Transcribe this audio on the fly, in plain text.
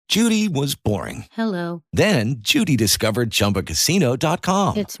Judy was boring. Hello. Then Judy discovered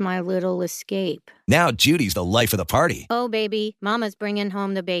ChumbaCasino.com. It's my little escape. Now Judy's the life of the party. Oh, baby, mama's bringing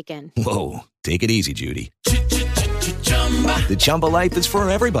home the bacon. Whoa, take it easy, Judy. The Chumba life is for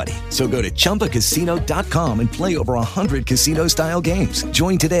everybody. So go to ChumbaCasino.com and play over 100 casino-style games.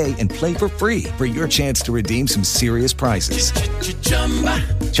 Join today and play for free for your chance to redeem some serious prizes.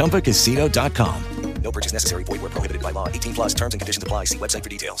 ChumbaCasino.com. No purchase necessary. Void where prohibited by law. 18 plus terms and conditions apply. See website for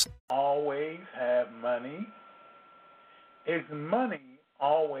details. Always have money. Is money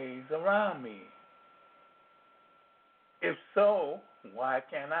always around me? If so, why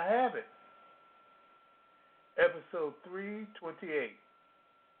can't I have it? Episode 328,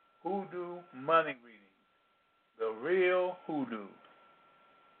 Hoodoo Money Readings, The Real Hoodoo.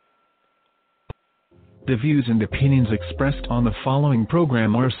 The views and opinions expressed on the following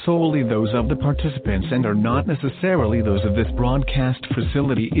program are solely those of the participants and are not necessarily those of this broadcast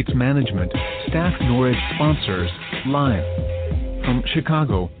facility, its management, staff, nor its sponsors. Live from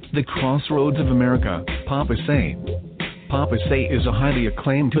Chicago, the crossroads of America, Papa Say. Papa Say is a highly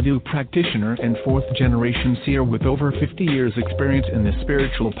acclaimed Hoodoo practitioner and fourth-generation seer with over 50 years' experience in the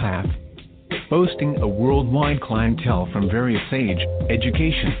spiritual path, boasting a worldwide clientele from various age,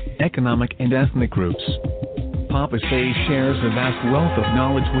 education, economic, and ethnic groups. Papa Say shares a vast wealth of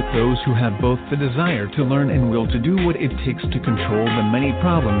knowledge with those who have both the desire to learn and will to do what it takes to control the many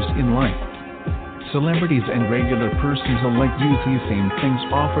problems in life. Celebrities and regular persons alike use these same things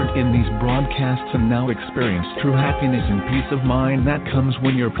offered in these broadcasts and now experience true happiness and peace of mind that comes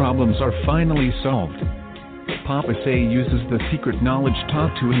when your problems are finally solved. Papa Say uses the secret knowledge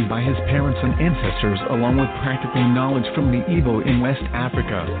taught to him by his parents and ancestors along with practical knowledge from the Igbo in West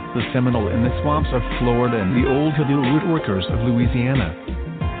Africa, the Seminole in the swamps of Florida, and the old Hoodoo rootworkers of Louisiana.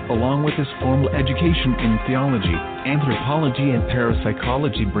 Along with his formal education in theology, anthropology, and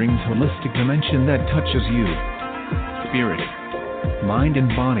parapsychology brings holistic dimension that touches you, spirit, mind,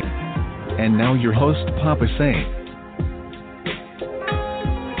 and body. And now your host, Papa Say.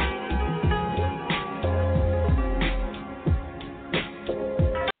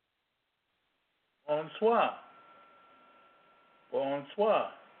 Bonsoir.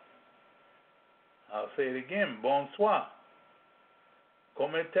 Bonsoir. I'll say it again. Bonsoir.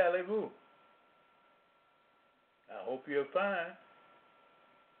 Comment allez-vous? I hope you're fine.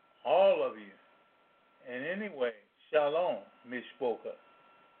 All of you. And anyway, shalom, mishpoka.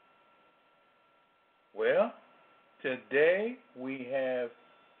 Well, today we have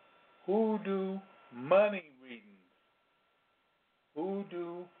Hoodoo money readings.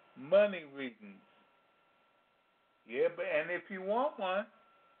 Hoodoo money readings. Yeah, and if you want one,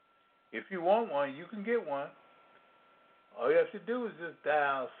 you can get one. All you have to do is just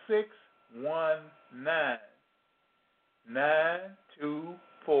dial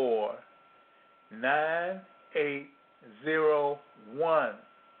 619-924-9801.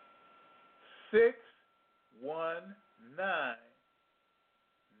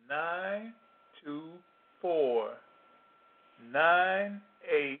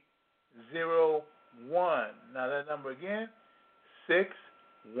 Now that number again,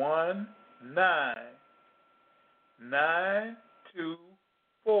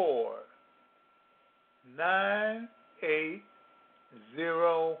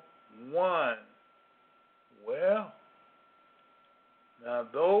 Well, now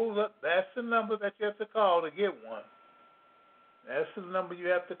that's the number that you have to call to get one. That's the number you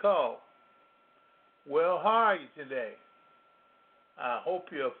have to call. Well, how are you today? I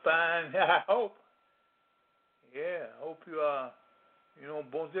hope you're fine. I hope. Yeah, I hope you are,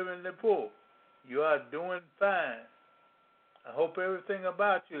 bonjour in the pool. You are doing fine. I hope everything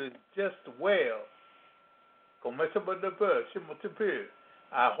about you is just well.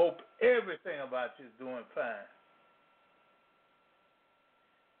 I hope everything about you is doing fine.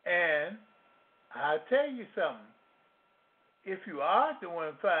 And I'll tell you something. If you are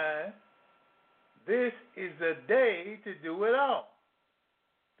doing fine, this is the day to do it all.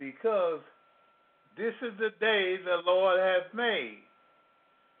 Because this is the day the Lord has made.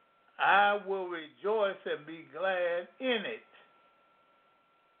 I will rejoice and be glad in it.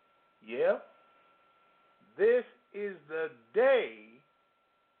 Yep. This is the day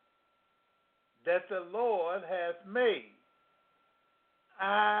that the Lord has made.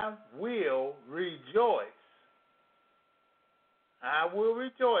 I will rejoice. I will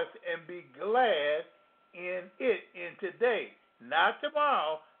rejoice and be glad in it, in today. Not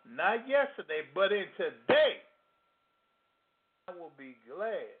tomorrow, not yesterday, but in today. I will be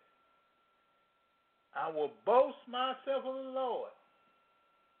glad. I will boast myself in the Lord.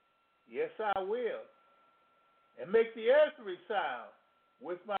 Yes, I will. And make the earth resound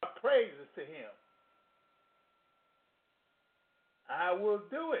with my praises to him. I will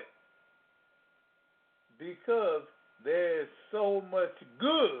do it because there is so much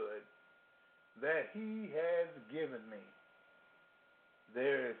good that he has given me.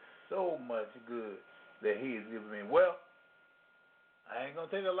 There is so much good that he has given me. Well, I ain't going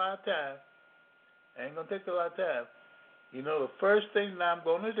to take a lot of time. You know, the first thing that I'm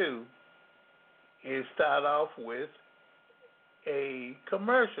going to do is start off with a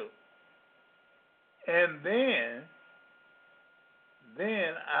commercial. And then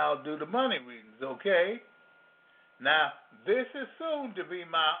I'll do the money readings, okay? Now, this is soon to be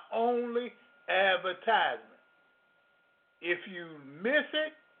my only advertisement. If you miss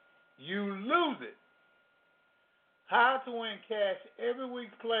it, you lose it. How to win cash every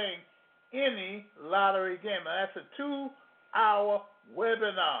week playing any lottery game. Now, that's a 2-hour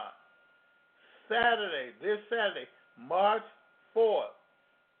webinar. This Saturday, March 4th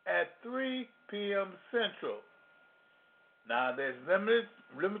at 3 p.m. Central. Now, there's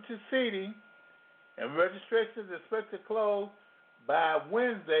limited seating, and registration is expected to close by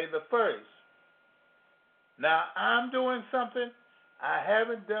Wednesday the 1st. Now, I'm doing something I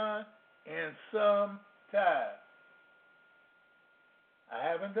haven't done in some time.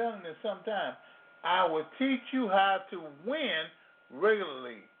 I will teach you how to win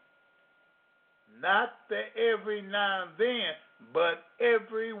regularly. Not every now and then, but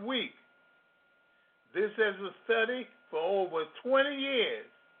every week. This has been studied for over 20 years.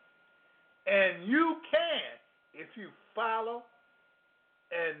 And you can if you follow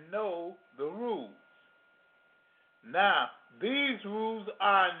and know the rules. Now, these rules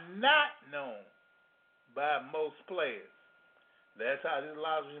are not known by most players. That's how these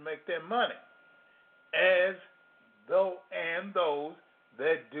lotteries make their money. And those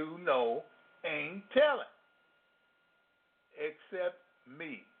that do know ain't telling, except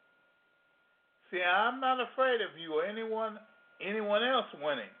me. See, I'm not afraid of you or anyone else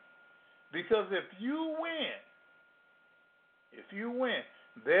winning, because if you win,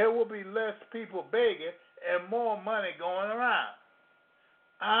 there will be less people begging and more money going around.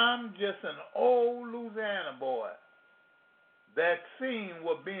 I'm just an old Louisiana boy that's seen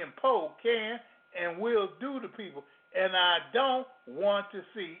what being poor can and will do to people, and I don't want to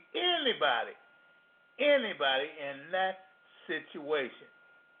see anybody in that situation.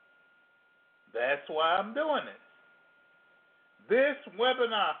 That's why I'm doing it. This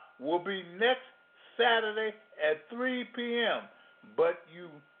webinar will be next Saturday at 3 p.m., but you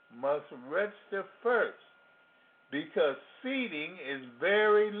must register first because seating is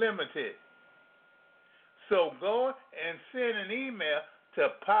very limited. So go and send an email to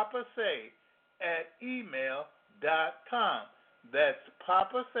papasay@email.com. That's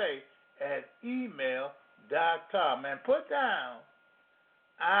papasay@email.com. And put down,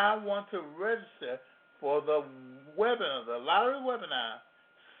 I want to register for the webinar, the lottery webinar.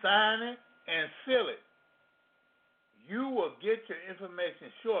 Sign it and seal it. You will get your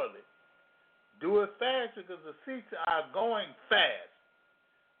information shortly. Do it fast because the seats are going fast.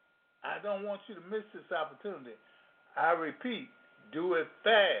 I don't want you to miss this opportunity. I repeat, do it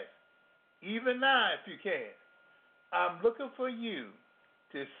fast. Even now if you can. I'm looking for you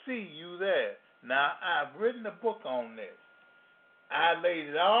to see you there. Now, I've written a book on this. I laid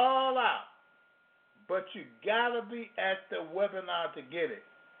it all out. But you got to be at the webinar to get it.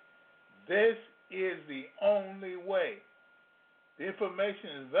 This is the only way. The information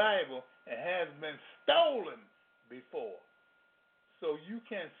is valuable and has been stolen before. So you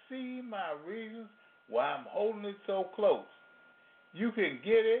can see my reasons why I'm holding it so close. You can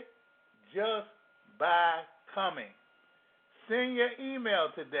get it just by coming. Send your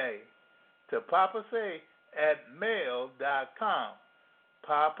email today to papasay@mail.com.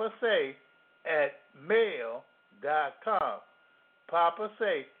 papasay@mail.com.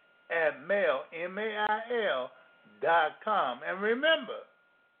 papasay@mail, mail.com. And remember,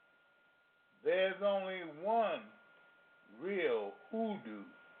 there's only one real hoodoo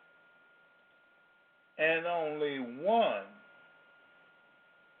and only one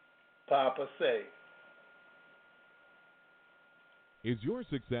Papa Say. Is your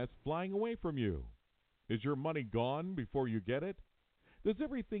success flying away from you? Is your money gone before you get it? Does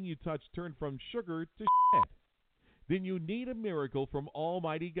everything you touch turn from sugar to shit? Then you need a miracle from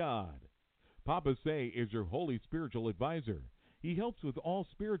Almighty God. Papa Say is your holy spiritual advisor. He helps with all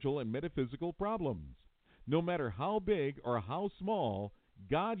spiritual and metaphysical problems. No matter how big or how small,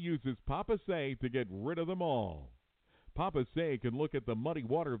 God uses Papa Say to get rid of them all. Papa Say can look at the muddy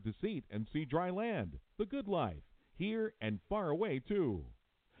water of deceit and see dry land, the good life, here and far away too.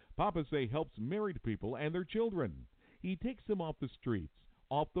 Papa Say helps married people and their children. He takes them off the streets,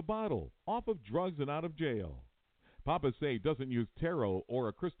 off the bottle, off of drugs, and out of jail. Papa Say doesn't use tarot or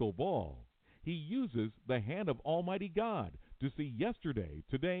a crystal ball. He uses the hand of Almighty God to see yesterday,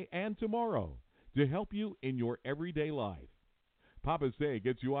 today, and tomorrow to help you in your everyday life. Papa Say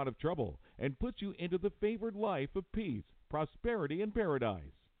gets you out of trouble and puts you into the favored life of peace, prosperity, and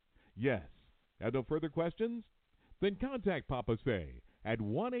paradise. Yes. Have no further questions? Then contact Papa Say at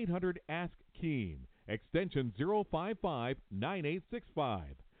 1-800-ASK-KEEN, extension 055-9865.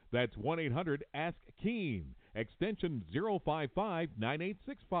 That's 1-800-ASK-KEEN, extension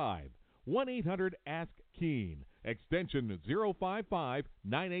 055-9865. 1-800-ASK-KEEN, extension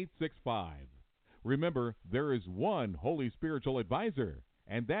 055-9865. Remember, there is one Holy Spiritual Advisor,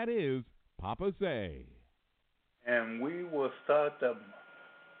 and that is Papa Say. And we will start the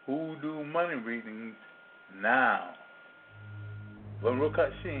Hoodoo money readings now. Baruch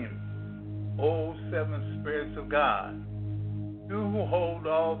Hashem, O seven spirits of God, you who hold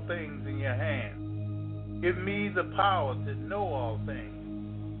all things in your hand, give me the power to know all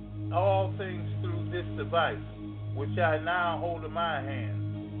things through this device, which I now hold in my hand.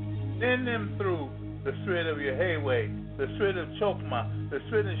 Send them through the spirit of Yahweh, the spirit of Chokmah, the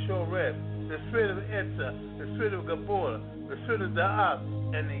spirit of Shoreth, the spirit of Etza, the spirit of Gabor, the spirit of Da'at,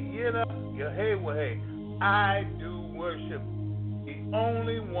 and the Yira Yahweh. I do worship the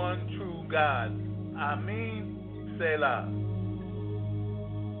only one true God. Amen. Selah.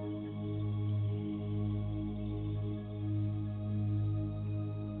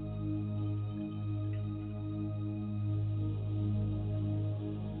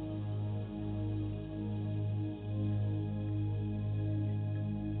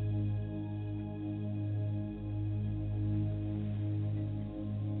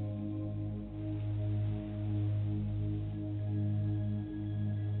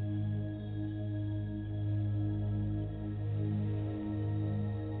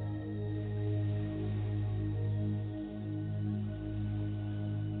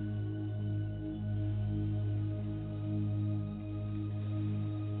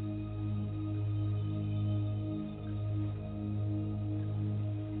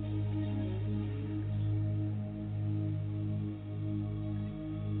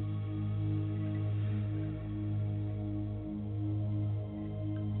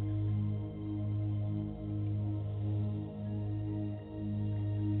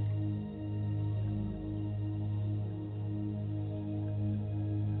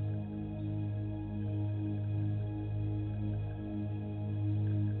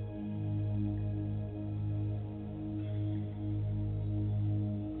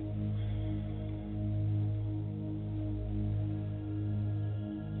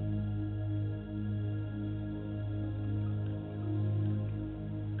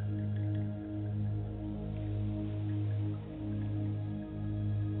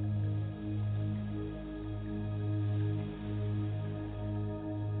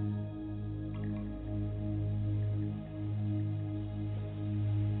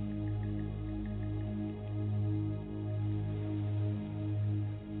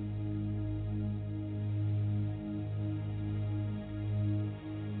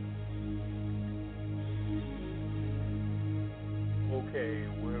 Okay,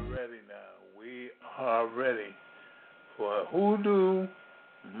 we're ready now. We are ready for Hoodoo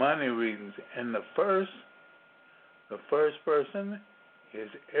money readings. And the first person is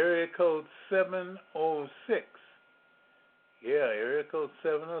area code 706. Yeah, area code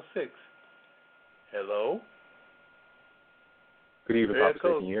 706. Hello? Good evening, Area Papa.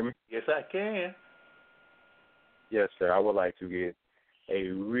 code. Can you hear me? Yes, I can. Yes, sir. I would like to get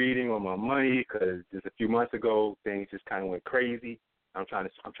a reading on my money because just a few months ago things just kind of went crazy. I'm trying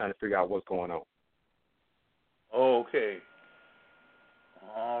to figure out what's going on. Okay.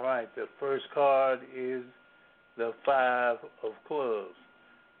 All right. The first card is the 5 of clubs.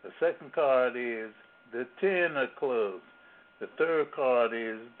 The second card is the 10 of clubs. The third card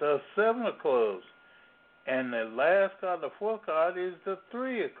is the 7 of clubs. And the last card, the fourth card, is the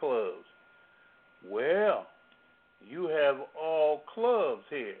 3 of clubs. Well, you have all clubs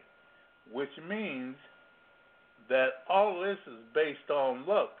here, which means that all of this is based on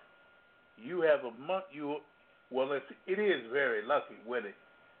luck. You have a month. It is very lucky with it.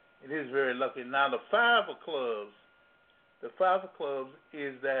 It is very lucky. Now the 5 of clubs. The 5 of clubs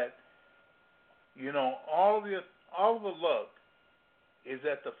is that all of the luck is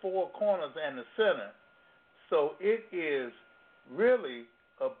at the four corners and the center. So it is really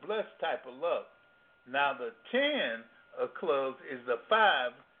a blessed type of luck. Now the 10 of clubs is the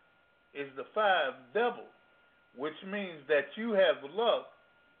 5 double, which means that you have luck.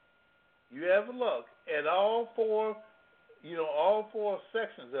 You have luck at all four all four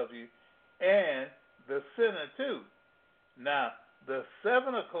sections of you, and the center too. Now, the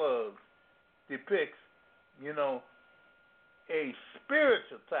seven of clubs depicts, a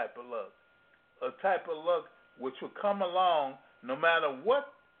spiritual type of luck, a type of luck which will come along no matter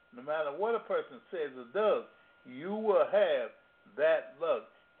what a person says or does, you will have that luck.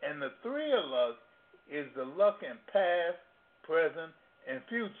 And the three of luck is the luck in past, present, and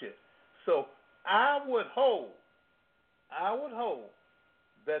future. So I would hold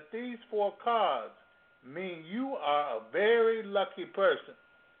that these four cards mean you are a very lucky person.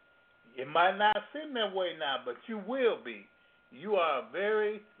 It might not seem that way now, but you will be. You are a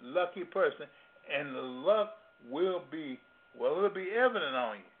very lucky person, and the luck will be, it'll be evident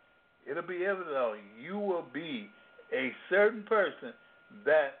on you. It'll be evident on you. You will be a certain person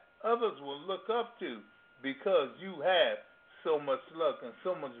that others will look up to because you have so much luck and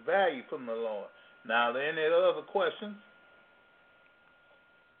so much value from the Lord. Now, are there any other questions?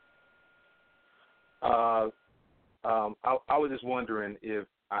 I was just wondering if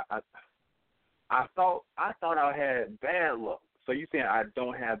I thought I had bad luck. So you saying I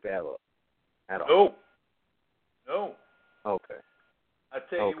don't have bad luck at all? No. Okay. I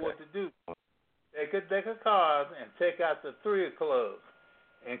tell you what to do. Take a deck of cards and take out the three of clubs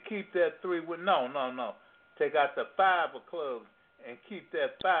and keep that three with no. Take out the five of clubs and keep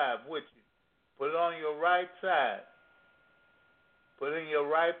that five with you. Put it on your right side. Put it in your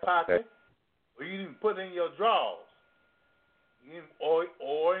right pocket, or you can put it in your drawers,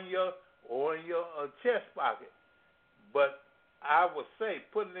 or in your chest pocket. But I would say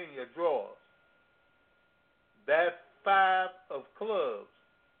put it in your drawers. That five of clubs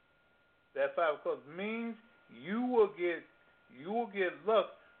means you will get luck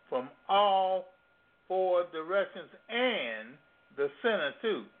from all four directions and the center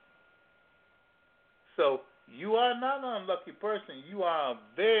too. So you are not an unlucky person. You are a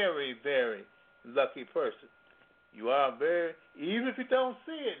very, very lucky person. You are even if you don't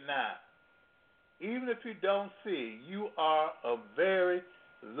see it now, you are a very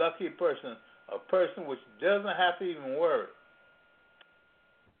lucky person, a person which doesn't have to even worry.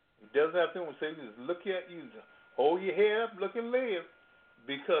 It doesn't have to even say, just look at you, just hold your head up, look and live,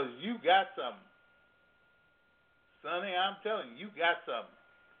 because you got something. Sonny, I'm telling you, you got something.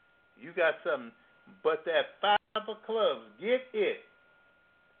 You got something. But that five of clubs, get it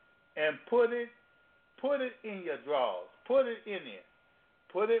and put it in your drawers. Put it in there.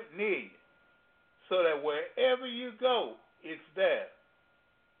 Put it near you. So that wherever you go, it's there.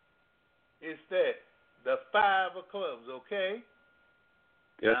 It's there. The five of clubs, okay?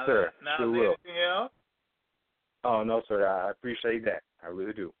 Yes, sir. Now, sure will. Anything else? Oh, no, sir. I appreciate that. I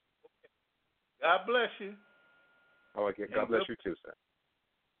really do. God bless you. Oh, okay. God bless you too, sir.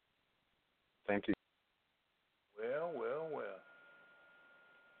 Same to you.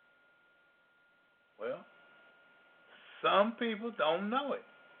 Well, some people don't know it.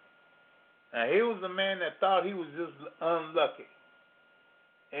 Now, here was a man that thought he was just unlucky.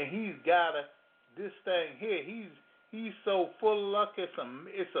 And he's got this thing here. He's so full of luck, it's a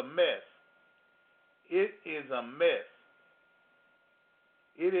mess. It is a mess.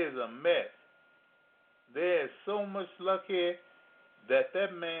 It is a mess. There is so much luck here that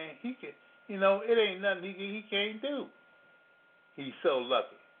man, he can, it ain't nothing he can't do. He's so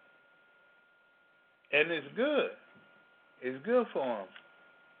lucky. And it's good. It's good for him.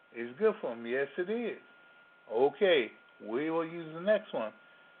 It's good for him. Yes, it is. Okay, we will use the next one.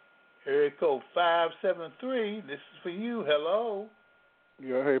 Area code 573. This is for you. Hello.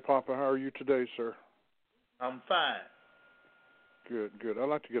 Yeah, hey, Papa, how are you today, sir? I'm fine. Good. I'd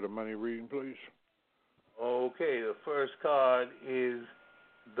like to get a money reading, please. Okay, the first card is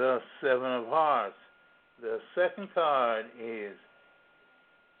the Seven of Hearts. The second card is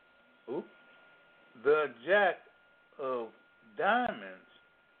the Jack of Diamonds.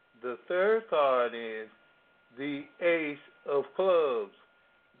 The third card is the Ace of Clubs.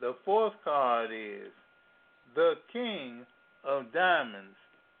 The fourth card is the King of Diamonds.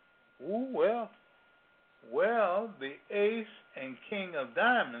 Well, the Ace and King of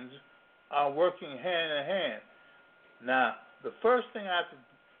Diamonds are working hand in hand. Now, the first thing I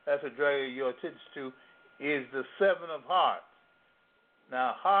have to draw your attention to is the Seven of Hearts.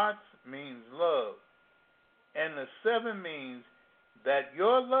 Now, hearts means love, and the seven means that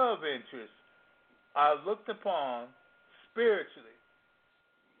your love interests are looked upon spiritually.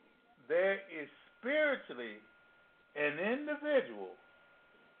 There is spiritually an individual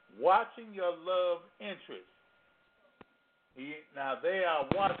watching your love interest. Now they are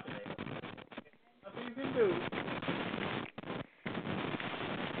watching it. Nothing you can do.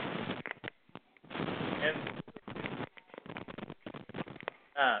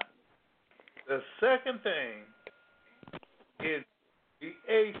 The second thing is the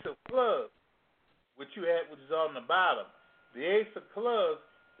ace of clubs, which you had, which is on the bottom. The ace of clubs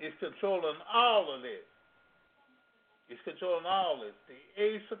is controlling all of this. It's controlling all this. The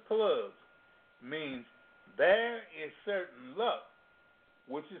ace of clubs means there is certain luck,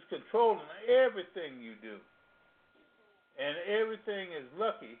 which is controlling everything you do. And everything is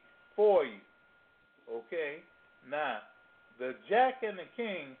lucky for you. Okay? Now, the jack and the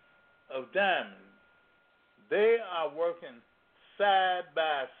king of diamonds, they are working side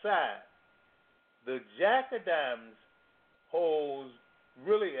by side. The jack of diamonds holds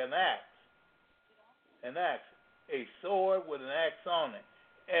really an axe, a sword with an axe on it.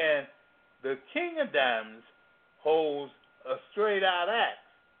 And the king of diamonds holds a straight out axe,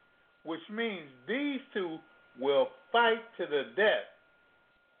 which means these two will fight to the death.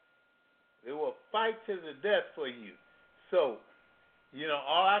 They will fight to the death for you. So,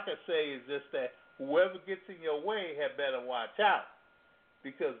 all I can say is just that whoever gets in your way had better watch out,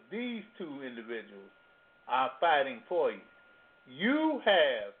 because these two individuals are fighting for you. You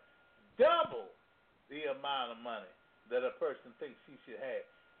have double the amount of money that a person thinks he should have.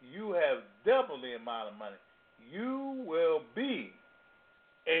 You have double the amount of money. You will be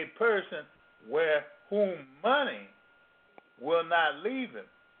a person whom money will not leave him.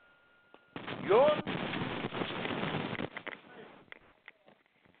 Your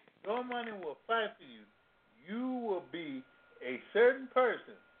money will fight for you. You will be a certain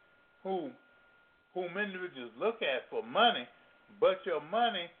person whom individuals look at for money, but your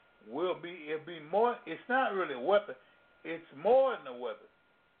money it'll be more. It's not really a weapon. It's more than a weapon.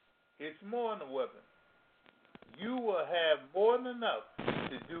 It's more than a weapon. You will have more than enough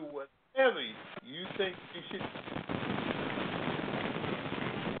to do whatever you think you should.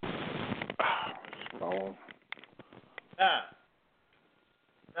 Oh.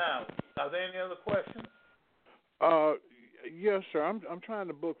 Now, are there any other questions? Yes, sir. I'm trying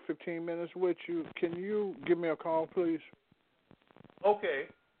to book 15 minutes with you. Can you give me a call, please? Okay,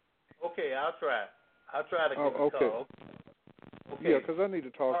 I'll try. I'll try to give a call. Okay. Yeah, because I need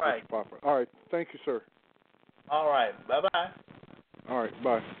to talk to Mr. Popper. All right. Thank you, sir. All right. Bye-bye. All right.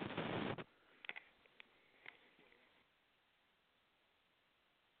 Bye.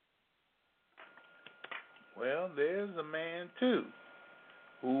 Well, there's a man, too,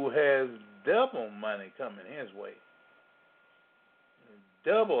 who has double money coming his way.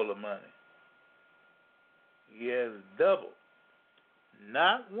 Double the money. He has double.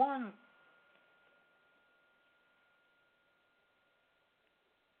 Not one.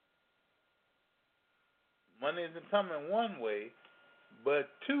 Money isn't coming one way, but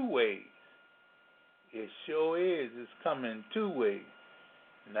two ways. It sure is. It's coming two ways.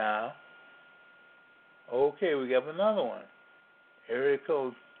 Now, okay, we got another one. Area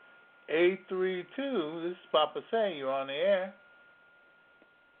code 832. This is Papa saying you're on the air.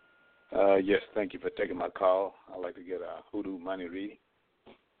 Yes, thank you for taking my call. I'd like to get a Hoodoo money reading.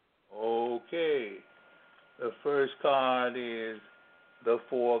 Okay. The first card is the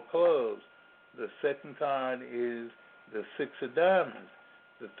 4 of clubs. The second card is the 6 of diamonds.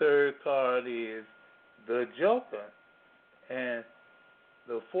 The third card is the Joker. And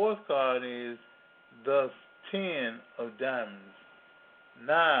the fourth card is the 10 of diamonds.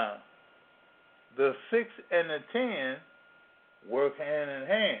 Now, the 6 and the 10 work hand in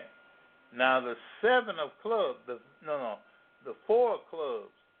hand. Now, the 7 of clubs, the 4 of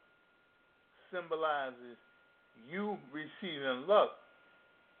clubs symbolizes you receiving luck.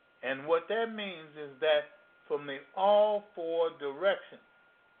 And what that means is that from the all 4 directions,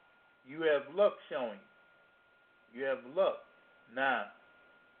 you have luck showing. You have luck. Now,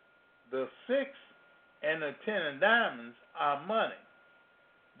 the 6 and the 10 of diamonds are money.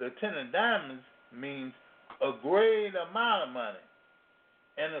 The 10 of diamonds means a great amount of money.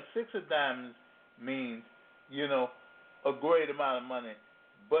 And the 6 of diamonds means, a great amount of money.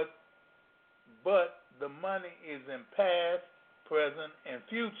 But the money is in past, present, and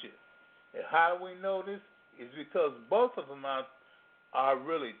future. And how do we know this? It's because both of them are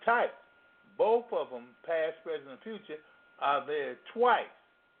really tight. Both of them, past, present, and future, are there twice.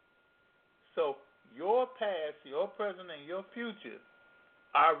 So your past, your present, and your future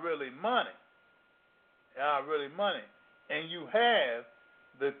are really money. They are really money. And you have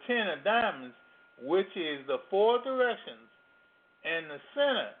the 10 of diamonds, which is the 4 directions, and the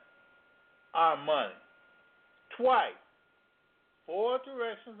center are money. Twice. 4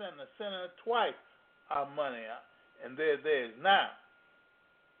 directions and the center twice are money. And there it is. Now,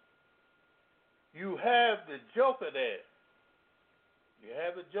 you have the Joker there. You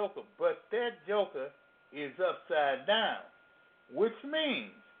have the Joker, but that Joker is upside down. which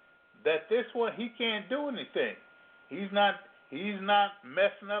means that this one he can't do anything. He's not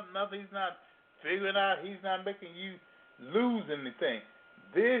messing up nothing. He's not figuring out. He's not making you lose anything.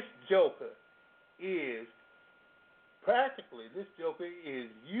 This joker is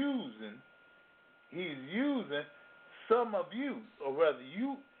using some of you, or rather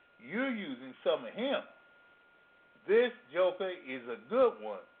you're using some of him. This joker is a good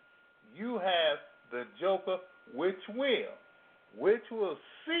one. You have the joker which will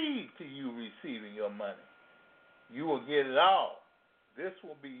see to you receiving your money. You will get it all. This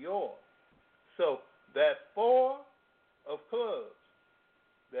will be yours. So that four of clubs,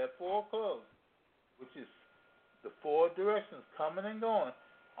 which is the four directions coming and going,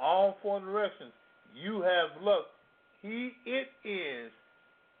 all four directions, you have luck. It is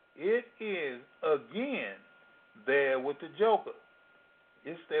again there with the joker.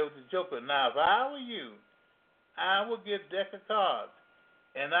 It's there with the joker. Now, if I were you, I would get a deck of cards,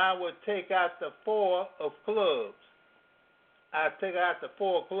 and I would take out the four of clubs. I'd take out the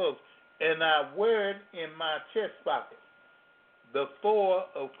four of clubs, and I wear it in my chest pocket. The four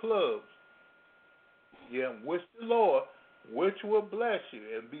of clubs. Yeah, wish the Lord, which will bless you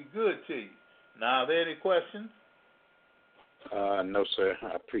and be good to you. Now, are there any questions? No, sir.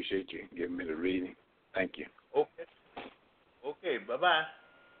 I appreciate you giving me the reading. Thank you. Okay, bye-bye.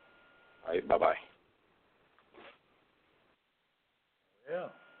 All right, bye-bye.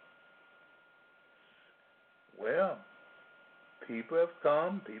 Well, people have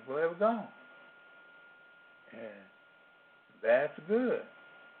come, people have gone. And that's good.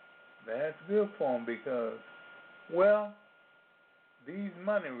 That's good for them because, well, these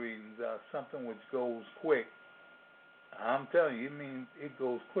money readings are something which goes quick. I'm telling you, it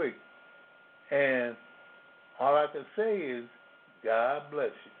goes quick. And all I can say is, God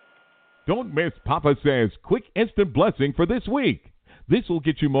bless you. Don't miss Papa Says Quick Instant Blessing for this week. This will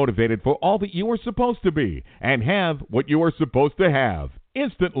get you motivated for all that you are supposed to be and have what you are supposed to have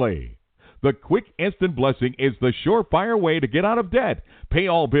instantly. The Quick Instant Blessing is the surefire way to get out of debt, pay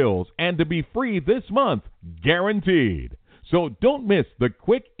all bills, and to be free this month, guaranteed. So don't miss the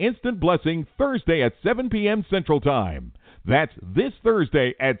Quick Instant Blessing Thursday at 7 p.m. Central Time. That's this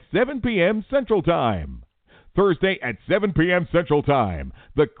Thursday at 7 p.m. Central Time. Thursday at 7 p.m. Central Time.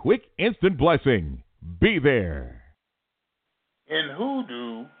 The Quick Instant Blessing. Be there. In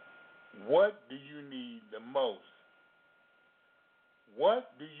Hoodoo, what do you need the most?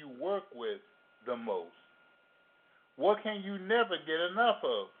 What do you work with the most? What can you never get enough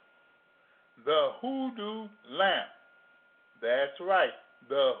of? The Hoodoo lamp. That's right,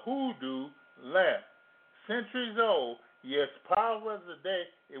 the Hoodoo lamp. Centuries old, yes, power of the day,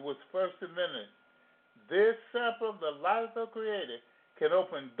 it was first invented. This sample of the light of the Creator can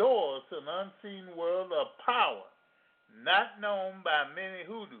open doors to an unseen world of power, not known by many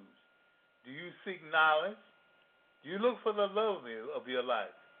hoodoos. Do you seek knowledge? Do you look for the love of your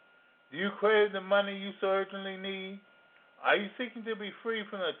life? Do you crave the money you so urgently need? Are you seeking to be free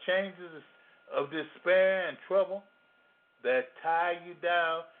from the changes of despair and trouble that tie you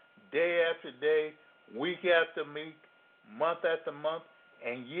down day after day, week after week, month after month,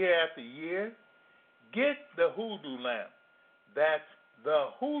 and year after year? Get the Hoodoo lamp. That's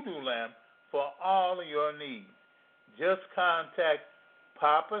the Hoodoo lamp for all of your needs. Just contact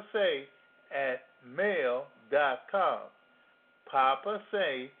Papa Say at mail.com. Papa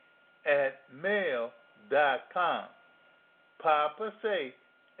Say at mail.com. Papa Say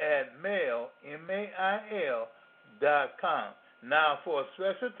at mail, mail.com. Now, for a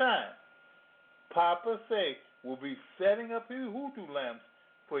special time, Papa Say will be setting up his Hoodoo lamps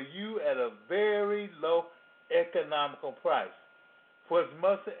for you at a very low economical price, for as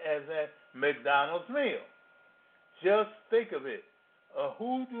much as a McDonald's meal. Just think of it, a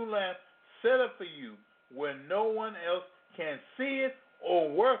Hoodoo lamp set up for you where no one else can see it or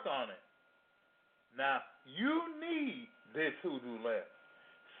work on it. Now, you need this Hoodoo lamp.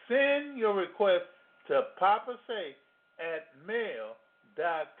 Send your request to Papa Say at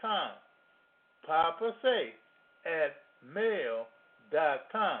mail.com. Papa Say at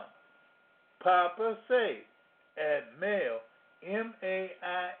mail.com. Papa Say at mail,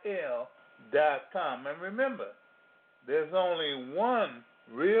 mail.com. And remember, there's only one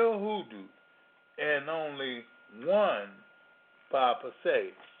real hoodoo and only one Papa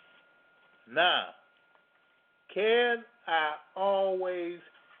Say. Now, can I always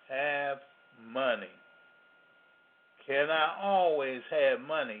have money? Can I always have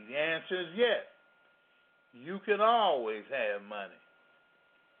money? The answer is yes. You can always have money.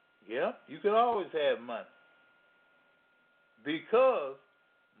 Yep, you can always have money. Because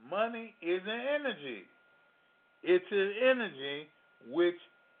money is an energy. It's an energy which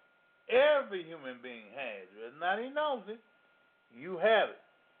every human being has. Whether or not he knows it, you have it.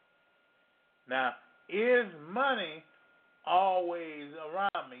 Now, is money always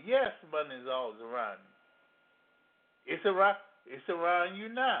around me? Yes, money is always around me. It's around you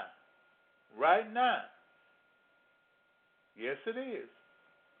now. Right now. Yes, it is.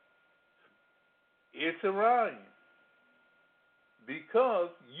 It's around you. Because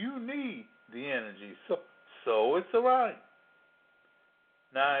you need the energy. So it's around you.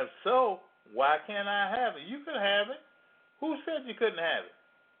 Now, if so, why can't I have it? You can have it. Who said you couldn't have it?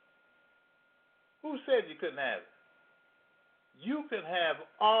 Who said you couldn't have it? You can have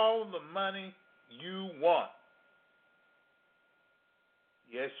all the money you want.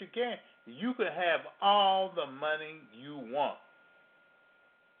 Yes, you can. You can have all the money you want.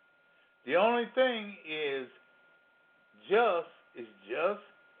 The only thing is just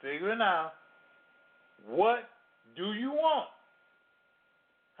figuring out, what do you want?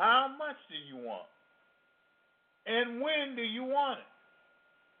 How much do you want? And when do you want it?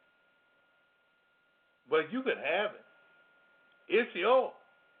 But you can have it. It's yours.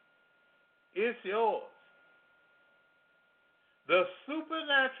 It's yours. The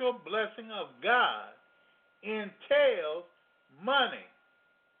supernatural blessing of God entails money.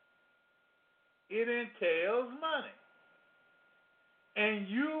 It entails money. And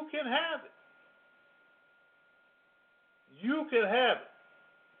you can have it. You can have it.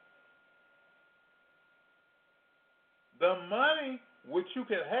 The money which you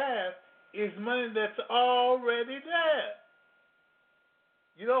can have is money that's already there.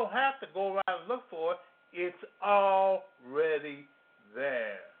 You don't have to go around and look for it. It's already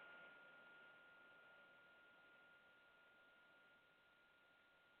there.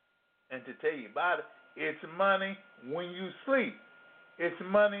 And to tell you about it, it's money when you sleep. It's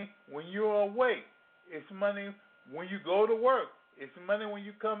money when you're awake. It's money when you go to work. It's money when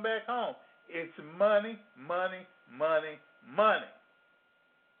you come back home. It's money, money, money, money.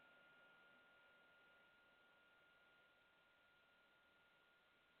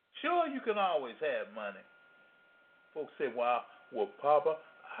 Sure, you can always have money. Folks say, well, Papa,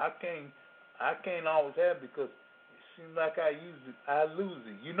 I can't always have it because it seems like I lose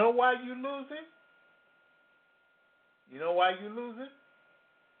it. You know why you lose it? You know why you lose it?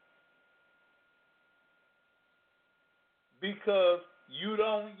 Because you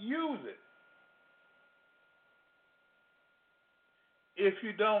don't use it. If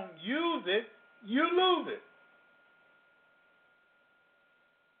you don't use it, you lose it.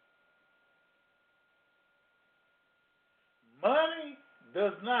 Money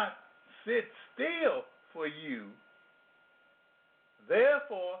does not sit still for you.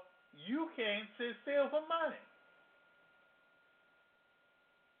 Therefore, you can't sit still for money.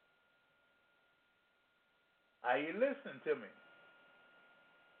 Are you listening to me?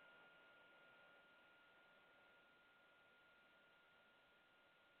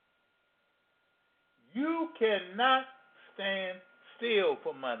 You cannot stand still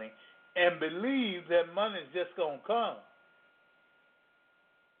for money and believe that money is just going to come.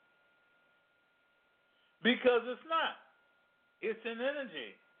 Because it's not. It's an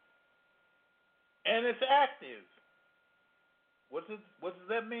energy. And it's active. What does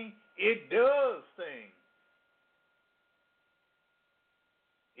that mean? It does things.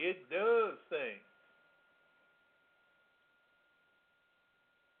 It does things.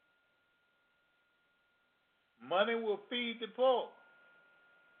 Money will feed the poor.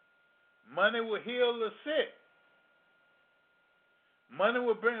 Money will heal the sick. Money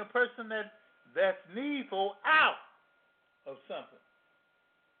will bring a person that's needful out of something.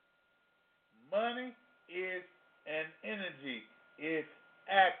 Money is an energy. It's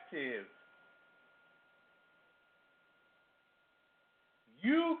active.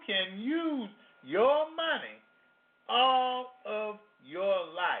 You can use your money all of your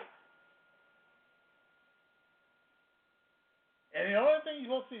life. And the only thing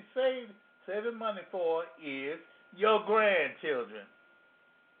you're supposed to be saving money for is your grandchildren.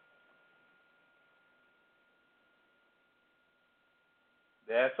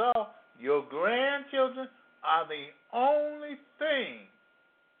 That's all. Your grandchildren are the only thing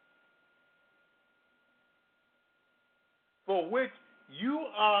for which you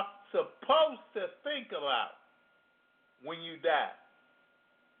are supposed to think about when you die.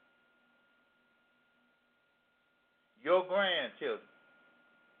 Your grandchildren.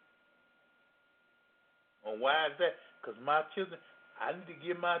 Well, why is that? Because my children, I need to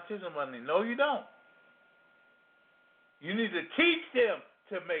give my children money. No, you don't. You need to teach them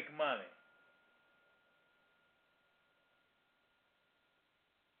to make money.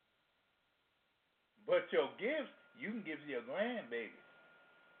 But your gifts, you can give to your grandbaby.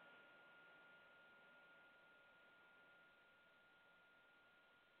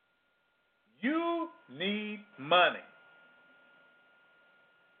 You need money.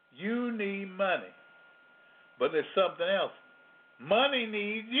 You need money. But there's something else. Money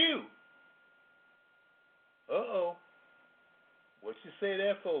needs you. Uh-oh. What you say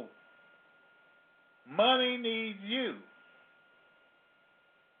that for? Money needs you.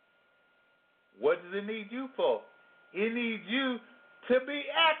 What does it need you for? It needs you to be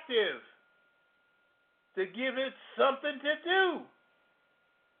active, to give it something to do.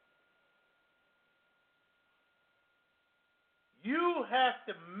 You have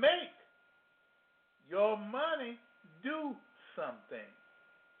to make your money do something.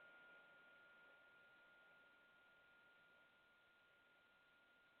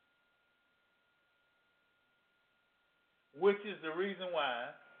 Which is the reason why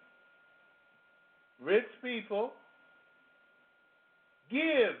rich people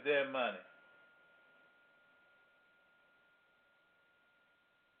give their money.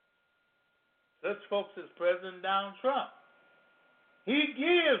 Such folks as President Donald Trump. He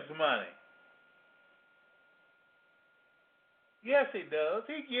gives money. Yes, he does.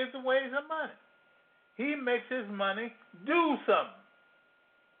 He gives away some money. He makes his money do something.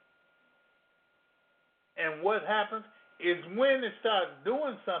 And what happens is when it starts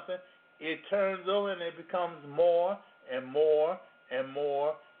doing something, it turns over and it becomes more and more and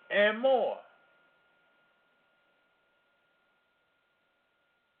more and more.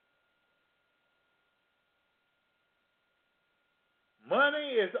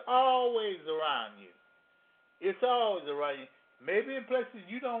 Money is always around you. It's always around you. Maybe in places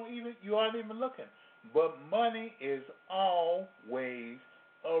you aren't even looking. But money is always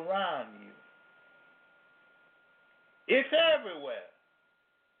around you. It's everywhere.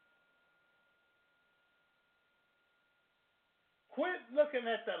 Quit looking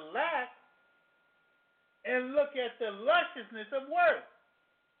at the lack and look at the lusciousness of worth.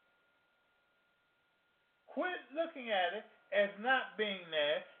 Quit looking at it as not being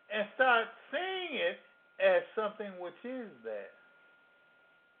there and start seeing it as something which is there.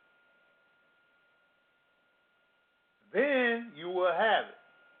 Then you will have it.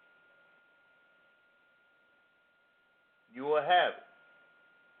 You will have it.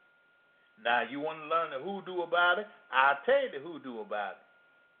 Now, you want to learn the hoodoo about it? I'll tell you the hoodoo about it.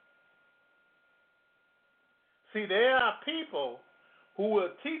 See, there are people who will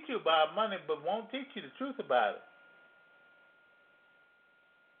teach you about money but won't teach you the truth about it.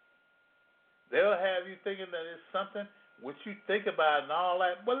 They'll have you thinking that it's something which you think about and all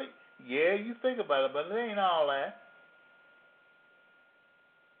that. Well, yeah, you think about it, but it ain't all that.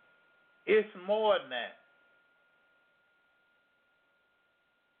 It's more than that.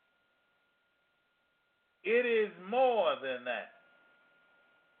 It is more than that.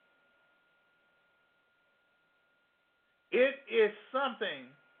 It is something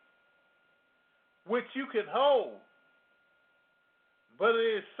which you can hold, but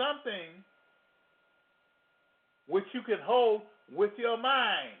it is something which you can hold with your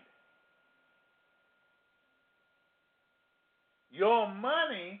mind. Your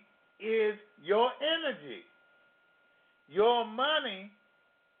money is your energy. Your money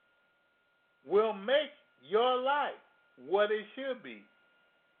will make your life what it should be.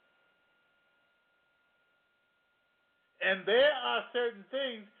 And there are certain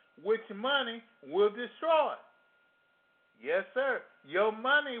things which money will destroy. Yes, sir. Your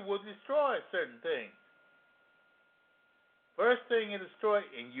money will destroy certain things. First thing it destroys,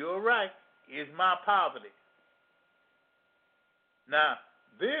 and you're right, is my poverty. Now,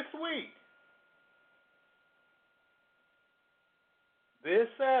 this week, this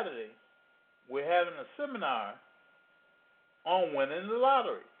Saturday, we're having a seminar on winning the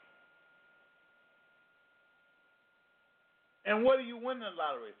lottery. And what are you winning the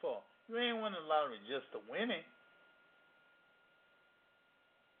lottery for? You ain't winning the lottery just to win it.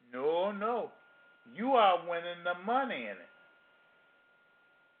 No. You are winning the money in it.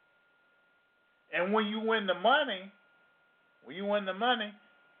 And when you win the money,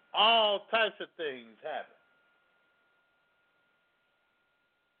 all types of things happen.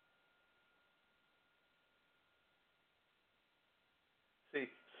 See,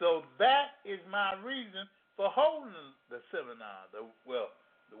 so that is my reason for holding the seminar, the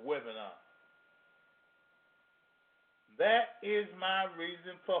webinar. That is my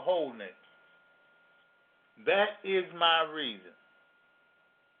reason for holding it. That is my reason.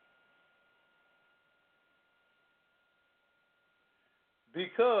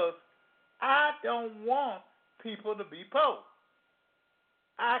 Because I don't want people to be poor.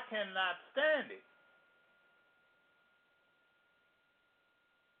 I cannot stand it.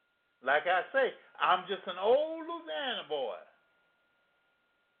 Like I say, I'm just an old Louisiana boy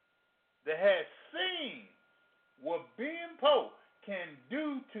that has seen what being poor can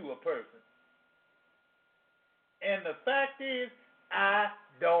do to a person. And the fact is, I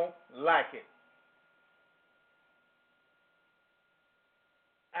don't like it.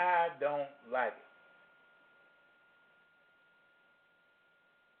 I don't like it.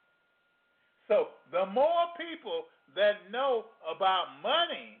 So the more people that know about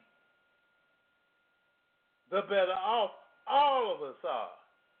money, the better off all of us are.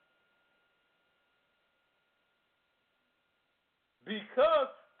 Because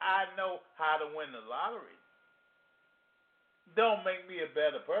I know how to win the lottery, don't make me a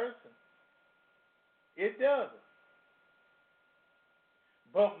better person. It doesn't.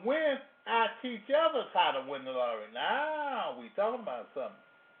 But when I teach others how to win the lottery, now we talking about something.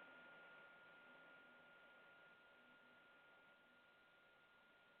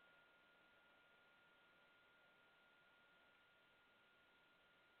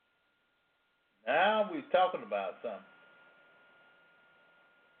 Now we talking about something.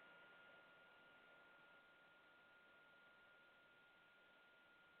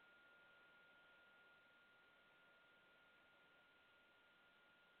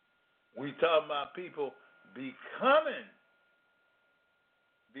 We talking about people becoming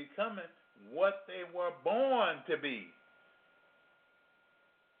what they were born to be.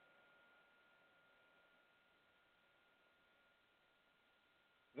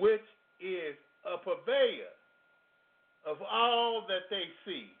 Which is a purveyor of all that they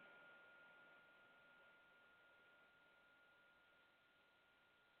see.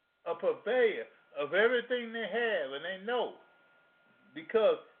 A purveyor of everything they have and they know.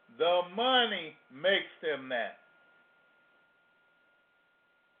 Because the money makes them that.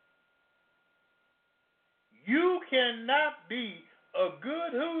 You cannot be a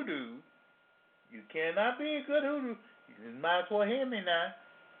good hoodoo. You cannot be a good hoodoo. You might as well hear me now.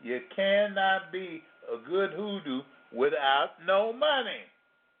 You cannot be a good hoodoo without no money.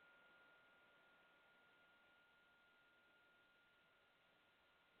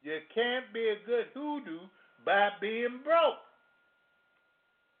 You can't be a good hoodoo by being broke.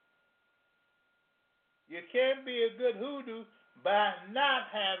 You can't be a good hoodoo by not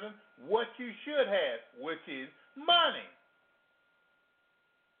having what you should have, which is money.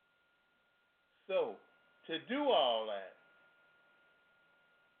 So, to do all that,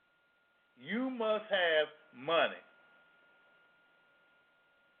 you must have money.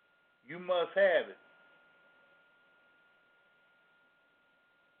 You must have it.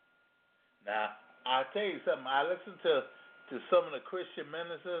 Now, I'll tell you something. I listen to some of the Christian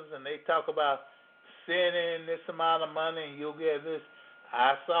ministers, and they talk about send in this amount of money and you'll get this.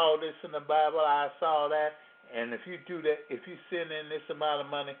 I saw this in the Bible. I saw that. And if you do that, if you send in this amount of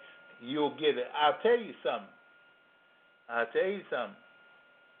money, you'll get it. I'll tell you something.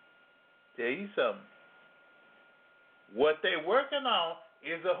 What they're working on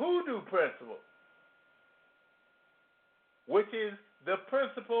is a hoodoo principle, which is the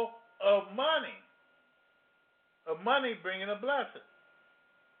principle of money bringing a blessing.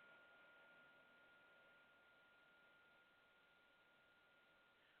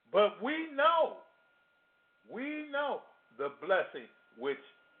 But we know the blessing which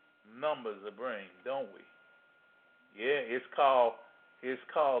numbers bring, don't we? Yeah, it's called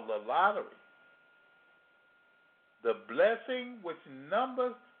the lottery. The blessing which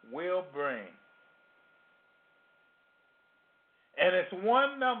numbers will bring. And it's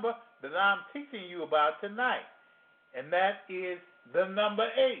one number that I'm teaching you about tonight, and that is the number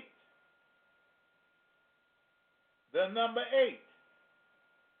 8. The number 8.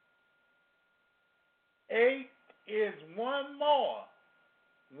 8 is one more,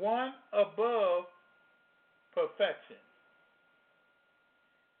 one above perfection.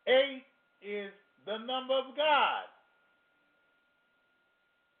 8 is the number of God.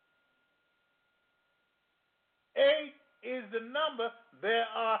 8 is the number. There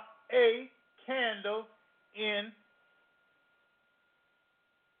are 8 candles in,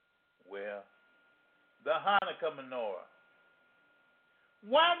 the Hanukkah menorah.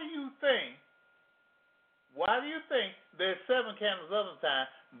 Why do you think there's 7 candles other time,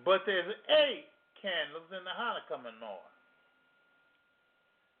 but there's 8 candles in the Hanukkah menorah?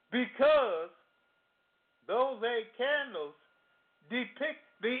 Because those 8 candles depict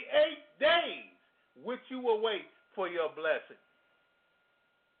the 8 days which you will wait for your blessing.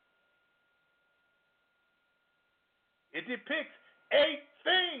 It depicts 8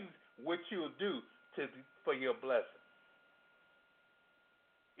 things which you'll do for your blessing.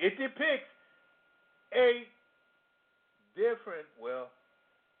 It depicts 8 different,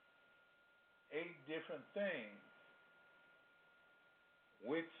 different things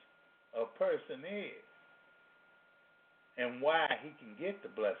which a person is and why he can get the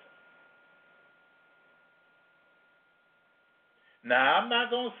blessing. Now, I'm not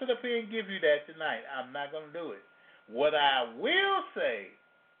going to sit up here and give you that tonight. I'm not going to do it. What I will say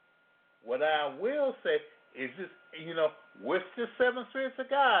is this, which the seven spirits of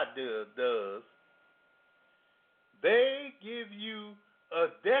God does, they give you a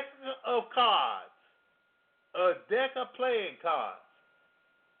deck of cards, a deck of playing cards,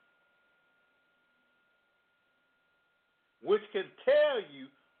 which can tell you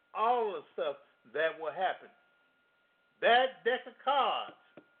all the stuff that will happen. That deck of cards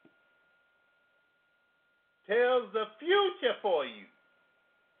tells the future for you.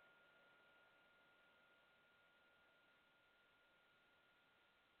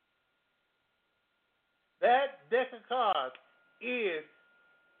 That deck of cards is,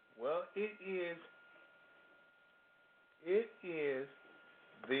 well, it is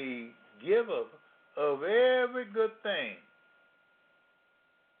the giver of every good thing.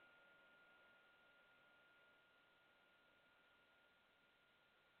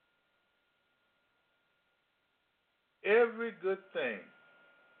 Every good thing.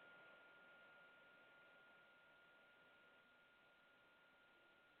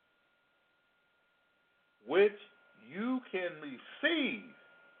 Which you can receive.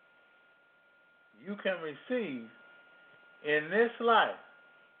 You can receive in this life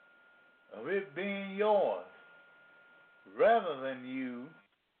of it being yours, rather than you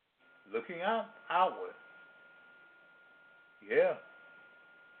looking outward. Yeah.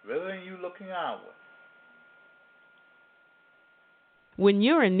 Rather than you looking outward. When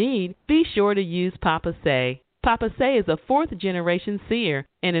you're in need, be sure to use Papa Say. Papa Say is a fourth-generation seer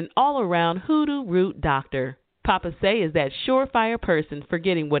and an all-around hoodoo root doctor. Papa Say is that surefire person for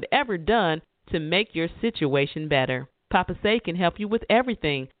getting whatever done to make your situation better. Papa Say can help you with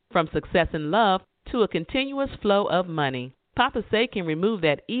everything from success in love to a continuous flow of money. Papa Say can remove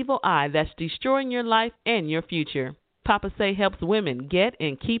that evil eye that's destroying your life and your future. Papa Say helps women get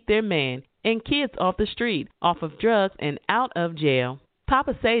and keep their man and kids off the street, off of drugs, and out of jail.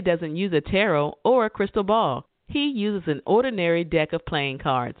 Papa Say doesn't use a tarot or a crystal ball. He uses an ordinary deck of playing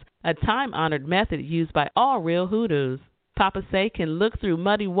cards, a time-honored method used by all real hoodoos. Papa Say can look through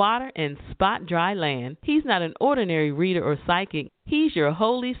muddy water and spot dry land. He's not an ordinary reader or psychic. He's your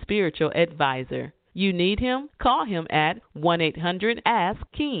holy spiritual advisor. You need him? Call him at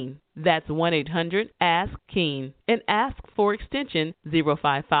 1-800-ASK-KEEN. That's 1-800-ASK-KEEN. And ask for extension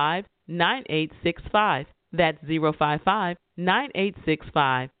 055-9865. That's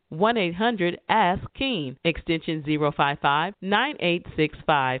 055-9865. 1-800-ASK-KEEN, extension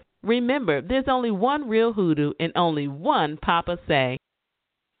 055-9865. Remember, there's only one real hoodoo and only one Papa Say.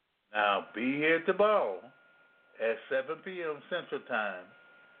 Now, be here tomorrow at 7 p.m. Central Time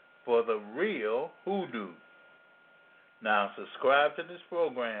for the real hoodoo. Now, subscribe to this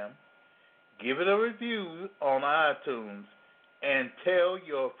program, give it a review on iTunes, and tell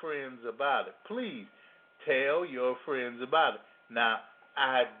your friends about it. Please tell your friends about it. Now,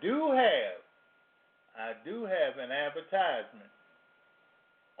 I do have an advertisement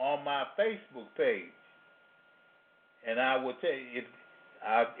on my Facebook page, and I will tell you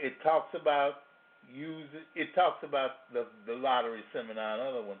it talks about the lottery seminar and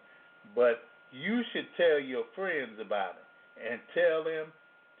other ones, but you should tell your friends about it and tell them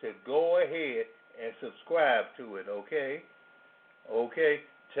to go ahead and subscribe to it. Okay?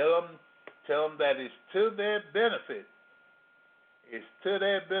 Tell them that it's to their benefit. It's to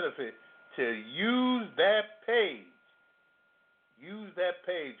their benefit to use that page. Use that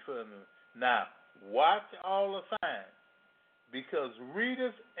page for them. Now, watch all the signs, because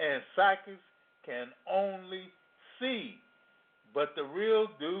readers and psychics can only see, but the real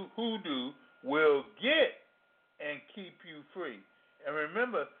hoodoo will get and keep you free. And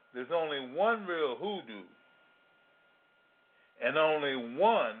remember, there's only one real hoodoo and only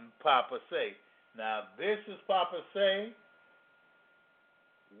one Papa Say. Now, this is Papa Say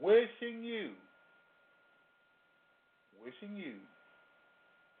wishing you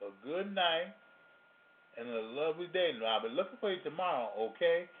a good night and a lovely day. Now, I'll be looking for you tomorrow,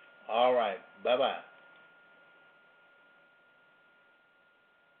 okay? All right. Bye-bye.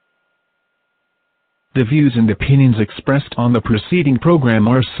 The views and opinions expressed on the preceding program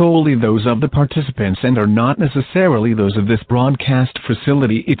are solely those of the participants and are not necessarily those of this broadcast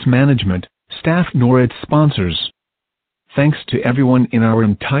facility, its management, staff, nor its sponsors. Thanks to everyone in our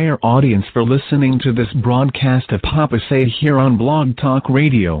entire audience for listening to this broadcast of Papa Say here on Blog Talk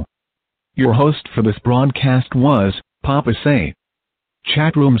Radio. Your host for this broadcast was Papa Say.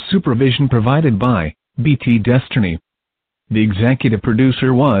 Chatroom supervision provided by BT Destiny. The executive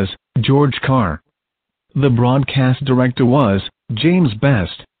producer was George Carr. The broadcast director was James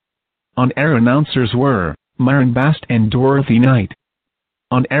Best. On-air announcers were Myron Bast and Dorothy Knight.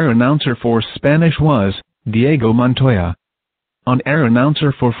 On-air announcer for Spanish was Diego Montoya. On-air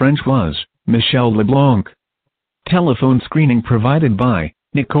announcer for French was Michel LeBlanc. Telephone screening provided by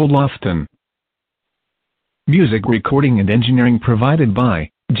Nicole Lofton. Music recording and engineering provided by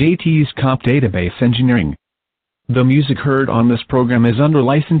JT's Cop Database Engineering. The music heard on this program is under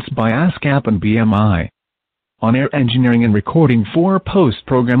license by ASCAP and BMI. On-air engineering and recording for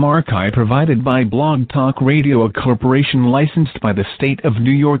post-program archive provided by Blog Talk Radio, a corporation licensed by the state of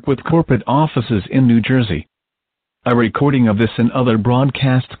New York with corporate offices in New Jersey. A recording of this and other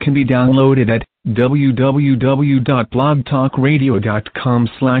broadcasts can be downloaded at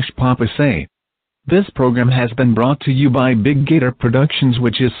www.blogtalkradio.com/papasay. This program has been brought to you by Big Gator Productions,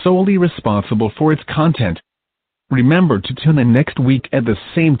 which is solely responsible for its content. Remember to tune in next week at the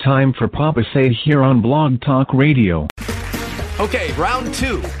same time for Papa Say here on Blog Talk Radio. Okay, round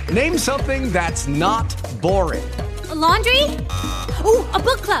two. Name something that's not boring. A laundry? Ooh, a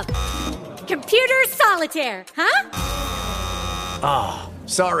book club. Computer solitaire, huh? Ah, oh,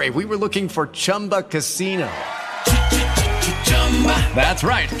 sorry, we were looking for Chumba Casino. That's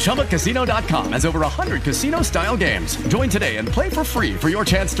right, ChumbaCasino.com has over 100 casino-style games. Join today and play for free for your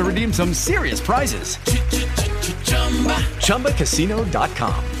chance to redeem some serious prizes.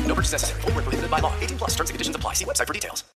 ChumbaCasino.com. No purchase necessary. Void where prohibited by law. 18+ terms and conditions apply. See website for details.